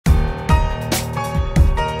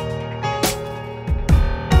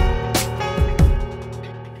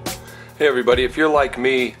Hey everybody, if you're like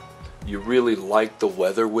me, you really like the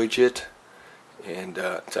weather widget, and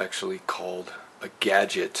it's actually called a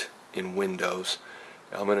gadget in Windows.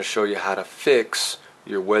 I'm going to show you how to fix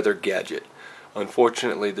your weather gadget.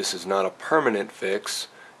 Unfortunately, this is not a permanent fix.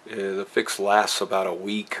 The fix lasts about a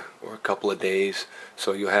week or a couple of days,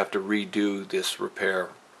 so you'll have to redo this repair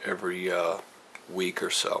every week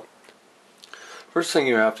or so. First thing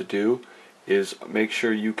you have to do is make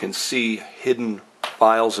sure you can see hidden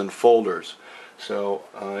files and folders. So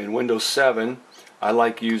in Windows 7, I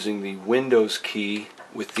like using the Windows key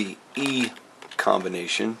with the E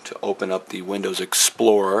combination to open up the Windows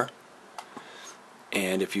Explorer.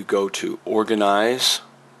 And if you go to Organize,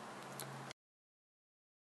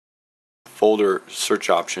 Folder Search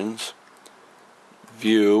Options,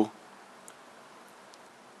 View,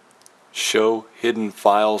 Show Hidden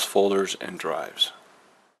Files, Folders, and Drives.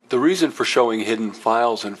 The reason for showing hidden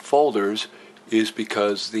files and folders is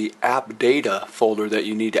because the AppData folder that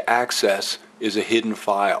you need to access is a hidden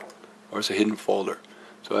file, or it's a hidden folder.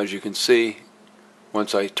 So as you can see,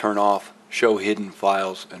 once I turn off Show Hidden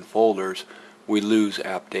Files and Folders, we lose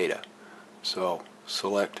AppData. So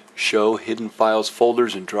select Show Hidden Files,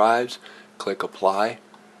 Folders, and Drives, click Apply,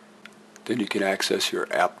 then you can access your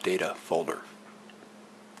AppData folder.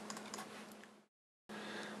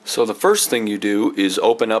 So the first thing you do is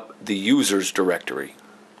open up the users directory.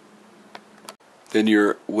 Then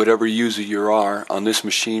your whatever user you are. On this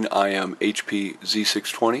machine I am HP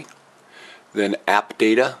Z620. Then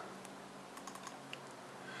AppData,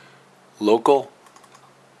 Local,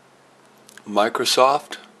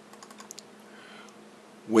 Microsoft,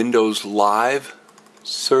 Windows Live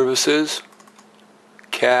Services,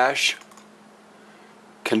 Cache,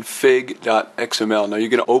 Config.xml. Now you're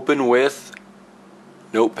going to open with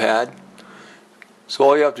Notepad. So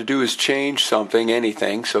all you have to do is change something,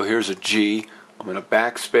 anything. So here's a G. I'm going to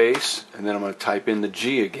backspace, and then I'm going to type in the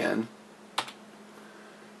G again.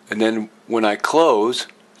 And then when I close,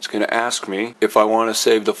 it's going to ask me if I want to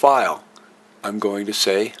save the file. I'm going to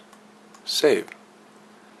say Save.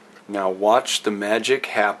 Now watch the magic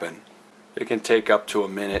happen. It can take up to a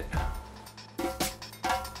minute.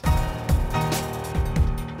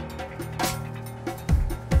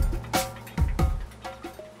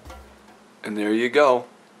 And there you go.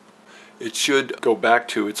 It should go back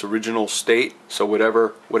to its original state. So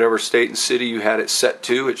whatever state and city you had it set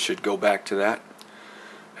to, it should go back to that.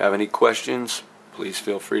 Have any questions? Please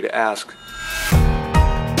feel free to ask.